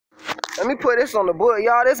Let me put this on the book.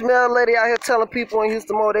 Y'all, this mail lady out here telling people in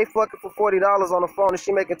Houston Mall they fucking for $40 on the phone and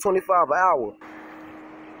she making $25 an hour.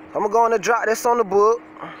 I'm gonna go in and drop this on the book.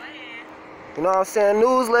 You know what I'm saying?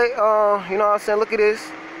 News late, you know what I'm saying? Look at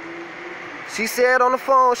this. She said on the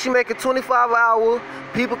phone she making $25 an hour.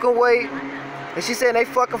 People can wait. And she said they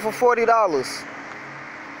fucking for $40.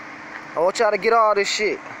 I want y'all to get all this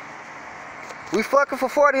shit. We fucking for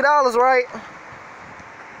 $40, right?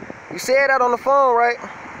 You said that on the phone, right?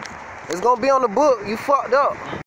 It's gonna be on the book. You fucked up.